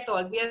publicity at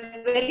all. We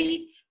are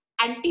very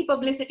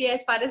anti-publicity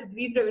as far as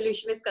Green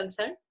Revolution is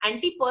concerned.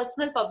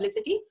 Anti-personal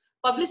publicity.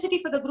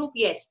 Publicity for the group,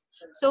 yes.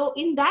 So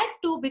in that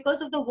too,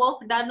 because of the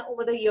work done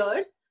over the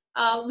years,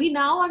 we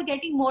now are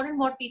getting more and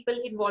more people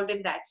involved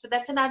in that. So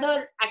that's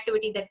another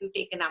activity that we've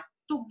taken up.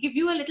 To give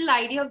you a little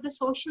idea of the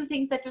social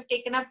things that we've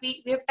taken up,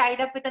 we have tied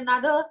up with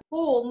another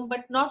home,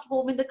 but not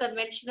home in the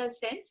conventional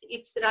sense.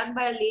 It's run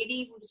by a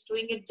lady who's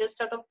doing it just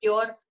out of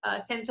pure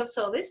sense of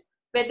service,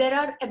 where there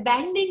are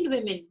abandoned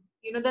women.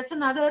 That's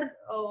another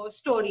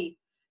story.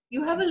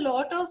 You have a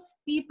lot of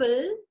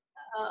people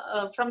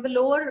from the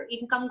lower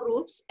income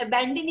groups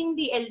abandoning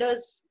the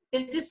elders.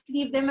 They'll just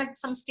leave them at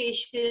some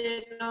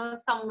station or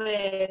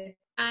somewhere,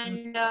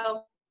 and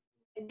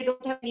they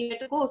don't have anywhere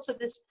to go.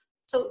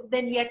 So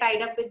then we are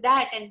tied up with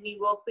that, and we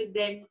work with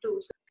them too.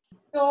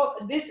 So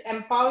this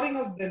empowering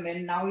of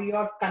women, now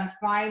you're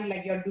confined,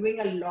 like you're doing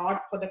a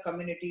lot for the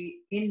community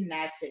in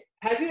Nasik.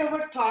 Have you ever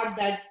thought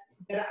that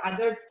there are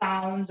other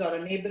towns or a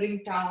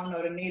neighboring town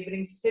or a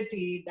neighboring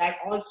city that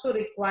also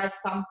requires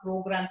some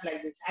programs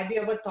like this? Have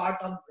you ever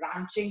thought of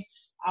branching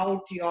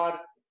out your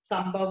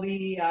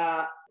Shambhavi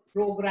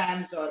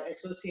programs or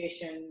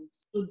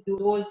associations to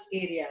those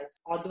areas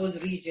or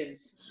those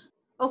regions?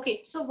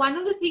 Okay, so one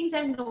of the things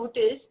I've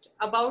noticed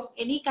about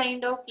any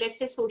kind of, let's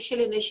say, social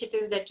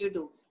initiative that you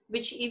do,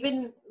 which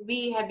even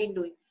we have been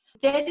doing,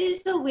 there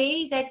is a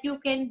way that you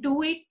can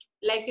do it.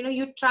 Like,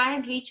 you try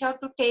and reach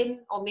out to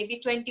 10 or maybe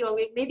 20 or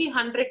maybe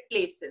 100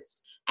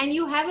 places. And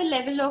you have a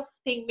level of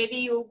thing, maybe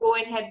you go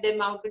and help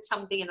them out with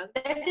something,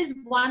 that is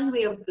one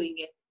way of doing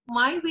it.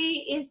 My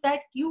way is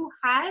that you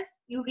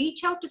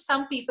reach out to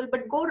some people,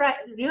 but go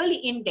really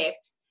in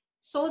depth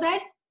so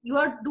that you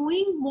are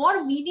doing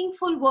more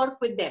meaningful work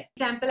with them.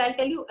 Example, I'll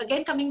tell you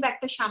again, coming back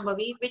to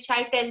Shambhavi, which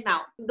I tell now.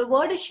 The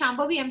word is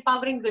Shambhavi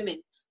empowering women.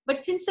 But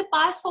since the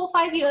past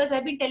 4-5 years,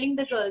 I've been telling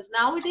the girls,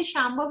 now it is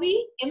Shambhavi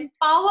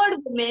empowered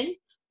women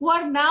who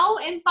are now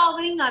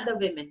empowering other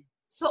women.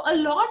 So a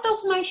lot of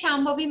my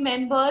Shambhavi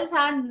members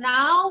are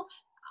now,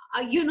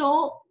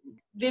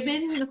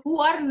 women who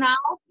are now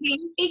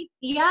creating,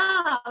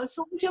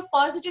 so much of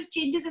positive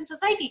changes in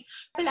society.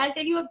 Well, I'll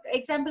tell you an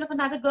example of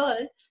another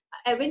girl.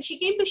 When she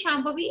came to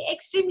Shambhavi,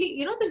 extremely,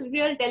 the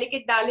real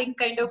delicate darling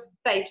kind of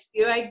types.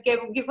 I'd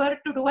give her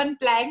to do one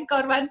plank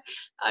or one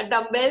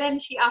dumbbell,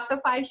 and she, after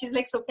 5, she's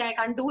like, Sophia, I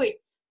can't do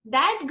it.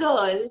 That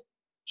girl,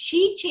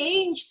 she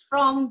changed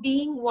from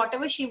being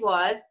whatever she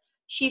was.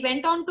 She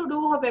went on to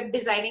do her web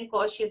designing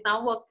course. She's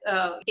now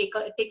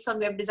takes on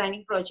web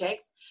designing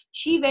projects.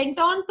 She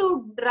went on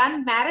to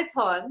run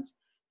marathons.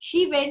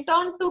 She went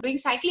on to doing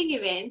cycling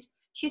events.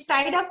 She's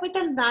tied up with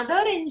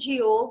another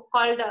NGO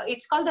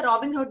it's called the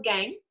Robin Hood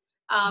Gang,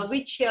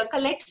 which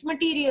collects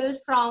material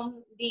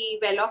from the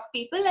well-off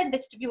people and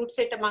distributes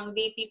it among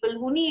the people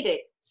who need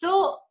it.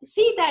 So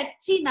see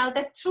now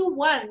that through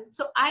one,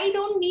 so I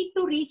don't need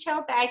to reach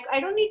out.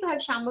 I don't need to have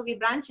Shambhavi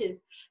branches.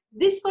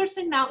 This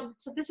person now,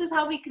 so this is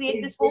how we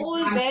create this whole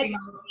web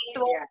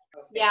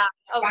network,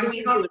 of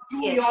doing good.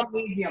 Yes. Your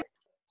medium.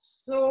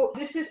 So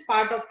this is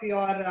part of your,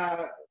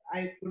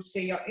 I could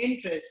say, your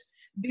interest.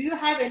 Do you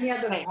have any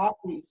other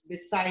hobbies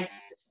besides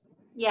this?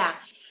 Yeah.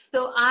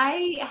 So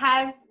I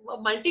have a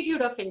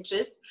multitude of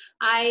interests.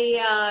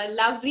 I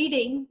love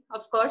reading,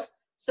 of course.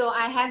 So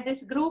I have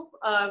this group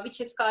which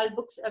is called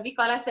Books. We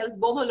call ourselves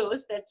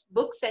Bomolos. That's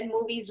Books and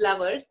Movies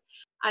Lovers.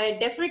 I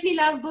definitely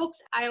love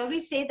books. I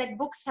always say that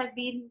books have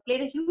played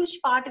a huge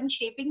part in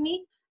shaping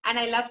me, and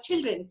I love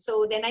children.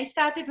 So then I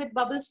started with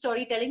Bubble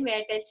Storytelling, where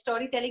I tell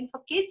storytelling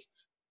for kids,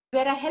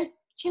 where I help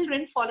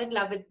children fall in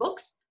love with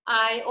books.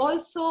 I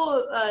also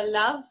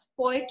love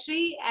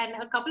poetry, and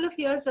quite a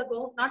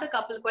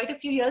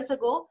few years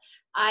ago,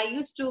 I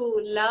used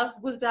to love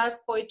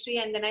Gulzar's poetry,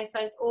 and then I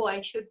felt,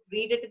 I should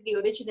read it in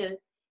the original,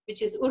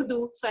 which is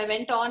Urdu. So I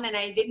went on and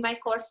I did my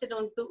course in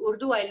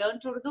Urdu. I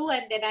learned Urdu,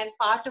 and then I'm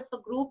part of a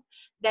group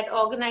that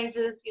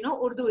organizes,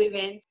 Urdu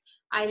events.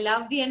 I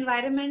love the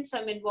environment, so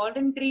I'm involved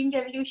in Green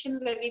Revolution,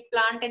 where we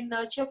plant and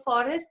nurture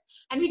forests,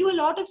 and we do a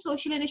lot of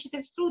social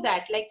initiatives through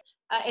that, like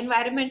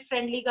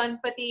environment-friendly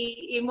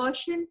Ganpati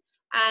immersion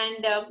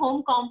and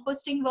home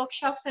composting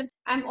workshops. And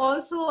I'm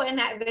also a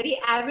very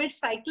avid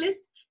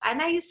cyclist,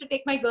 and I used to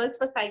take my girls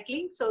for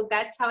cycling. So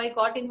that's how I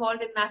got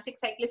involved in Nasik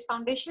Cyclist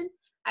Foundation.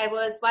 I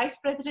was vice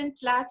president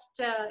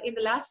in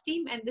the last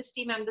team, and this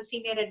team I'm the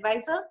senior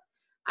advisor.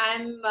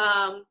 I'm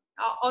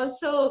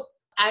also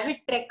avid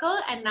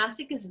trekker, and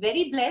Nasik is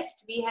very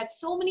blessed. We have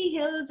so many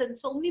hills and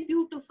so many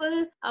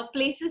beautiful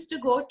places to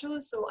go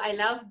to. So I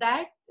love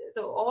that.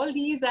 So all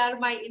these are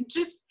my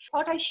interests. I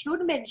thought I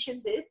should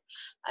mention this.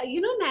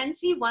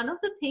 Nancy, one of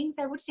the things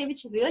I would say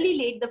which really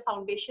laid the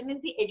foundation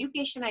is the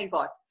education I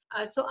got.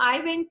 So I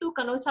went to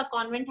Canossa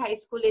Convent High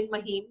School in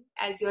Mahim,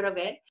 as you're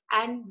aware.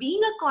 And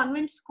being a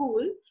convent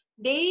school,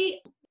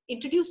 they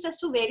introduced us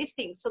to various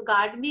things. So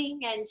gardening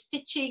and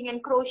stitching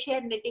and crochet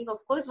and knitting, of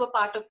course, were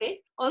part of it.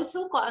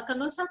 Also,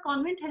 Canossa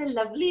Convent had a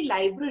lovely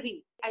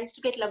library. I used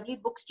to get lovely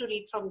books to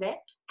read from there.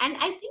 And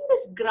I think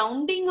this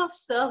grounding of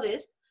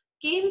service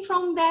came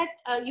from that,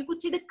 you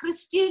could say, the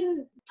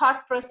Christian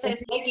thought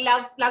process, like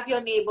love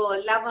your neighbor,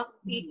 love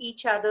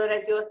each other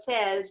as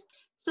yourself.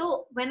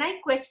 So when I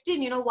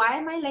question, why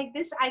am I like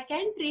this? I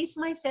can trace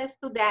myself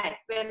to that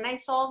when I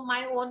saw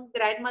my own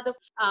grandmother,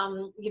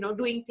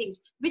 doing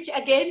things, which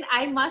again,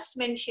 I must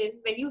mention,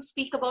 when you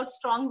speak about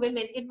strong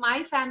women, in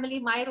my family,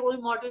 my role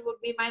model would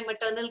be my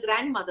maternal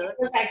grandmother.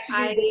 That's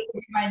actually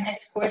my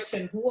next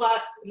question.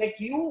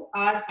 You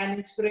are an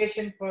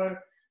inspiration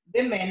for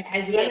women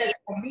as well as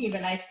for me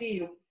when I see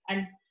you.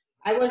 And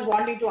I was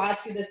wanting to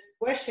ask you this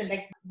question,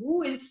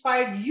 who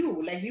inspired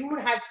you? You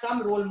would have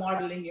some role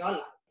model in your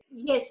life.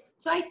 Yes.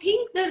 So I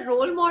think the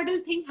role model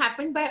thing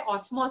happened by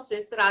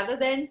osmosis rather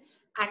than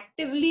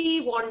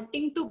actively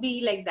wanting to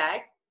be like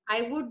that.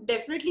 I would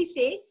definitely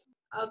say,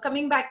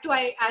 coming back to,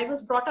 I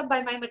was brought up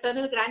by my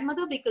maternal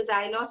grandmother because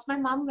I lost my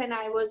mom when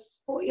I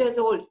was 4 years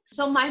old.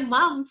 So my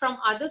mom, from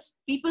other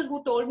people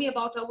who told me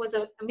about her, was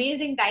an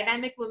amazing,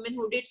 dynamic woman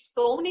who did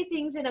so many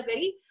things in a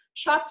very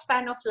short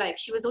span of life.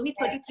 She was only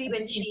 33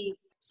 when she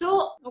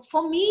So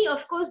for me,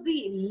 of course,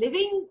 the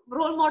living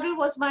role model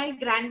was my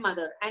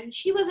grandmother, and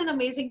she was an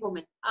amazing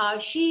woman.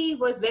 She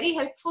was very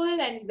helpful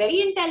and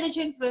very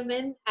intelligent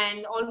woman,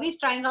 and always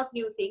trying out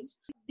new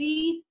things.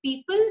 The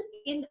people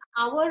in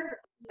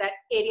that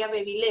area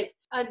where we live,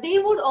 they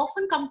would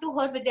often come to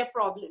her with their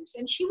problems,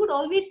 and she would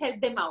always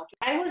help them out.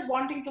 I was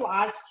wanting to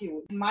ask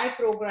you, my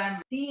program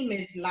theme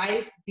is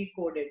Life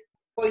Decoded.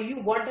 For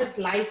you, what does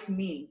life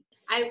mean?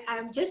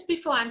 I'm just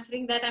before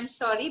answering that, I'm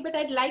sorry, but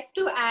I'd like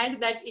to add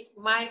that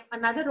my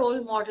another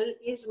role model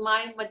is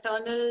my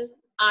maternal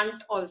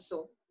aunt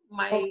also,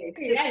 my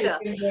sister.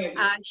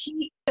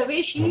 The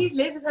way she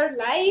lives her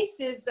life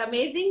is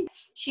amazing.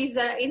 She's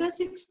in her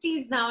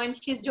 60s now, and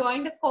she's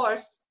joined a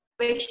course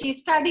where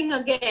she's studying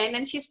again,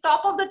 and she's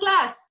top of the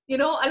class,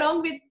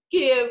 along with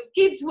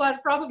kids who are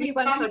probably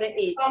one-third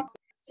age.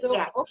 So,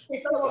 yeah. Okay.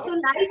 So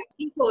Life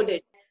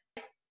Decoded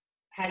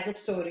has a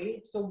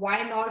story, so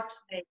why not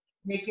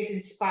make it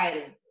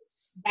inspiring?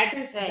 That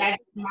is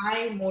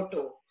my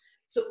motto.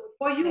 So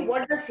for you,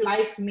 what does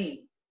life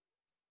mean?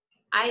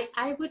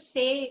 I would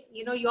say,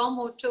 your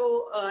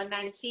motto,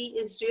 Nancy,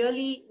 is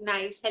really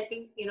nice,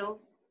 helping,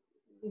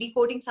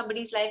 decoding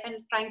somebody's life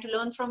and trying to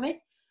learn from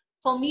it.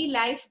 For me,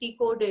 Life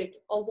Decoded,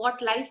 or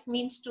what life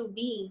means to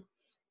me,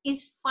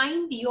 is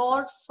find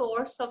your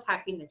source of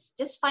happiness.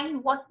 Just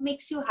find what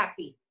makes you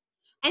happy,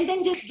 and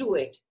then just do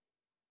it.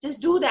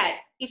 Just do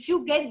that. If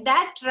you get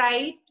that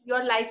right,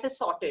 your life is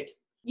sorted.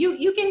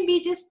 You can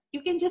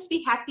just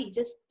be happy.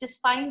 Just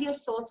find your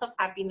source of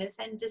happiness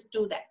and just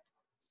do that.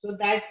 So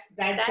that's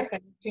the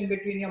connection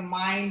between your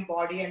mind,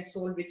 body, and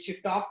soul, which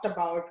you talked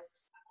about.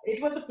 It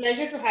was a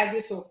pleasure to have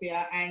you,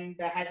 Sophia. And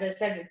as I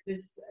said,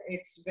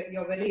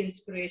 you're very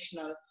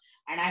inspirational.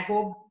 And I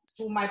hope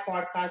through my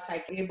podcast,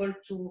 I'm able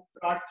to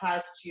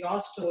broadcast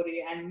your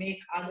story and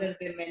make other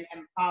women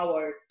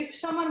empowered. If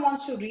someone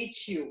wants to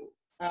reach you,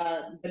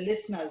 the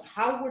listeners,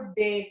 how would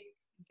they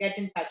get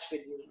in touch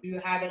with you? Do you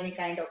have any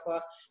kind of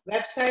a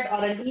website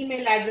or an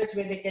email address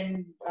where they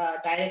can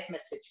direct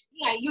message?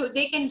 Yeah,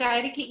 they can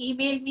directly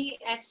email me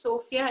at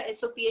Sophia,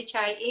 SOPHIA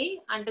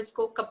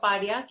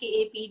 _Kapadia,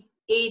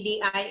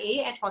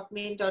 KAPADIA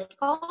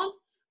 @hotmail.com,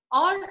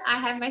 or I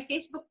have my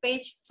Facebook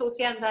page,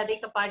 Sophia Anuradhe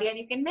Kapadia, and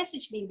you can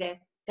message me there.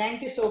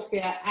 Thank you,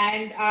 Sophia.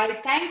 And I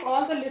thank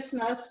all the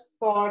listeners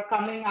for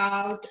coming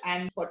out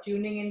and for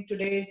tuning in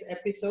today's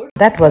episode.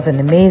 That was an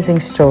amazing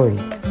story.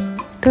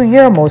 To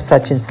hear more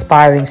such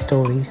inspiring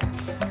stories,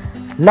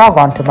 log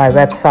on to my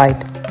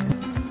website,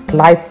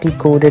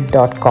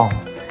 lifedecoded.com.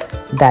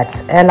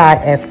 That's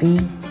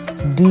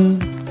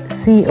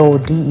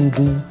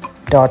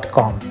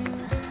LIFEDCODED.com.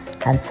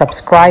 And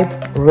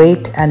subscribe,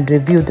 rate, and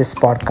review this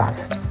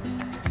podcast.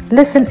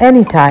 Listen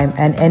anytime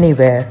and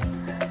anywhere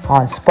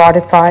on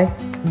Spotify,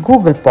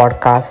 Google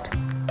Podcast,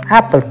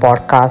 Apple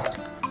Podcast,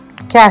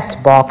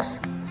 Castbox,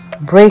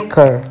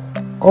 Breaker,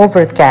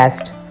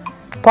 Overcast,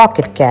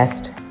 Pocket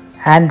Cast,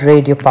 and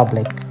Radio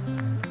Public.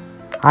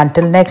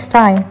 Until next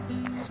time,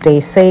 stay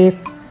safe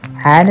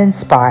and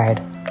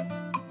inspired.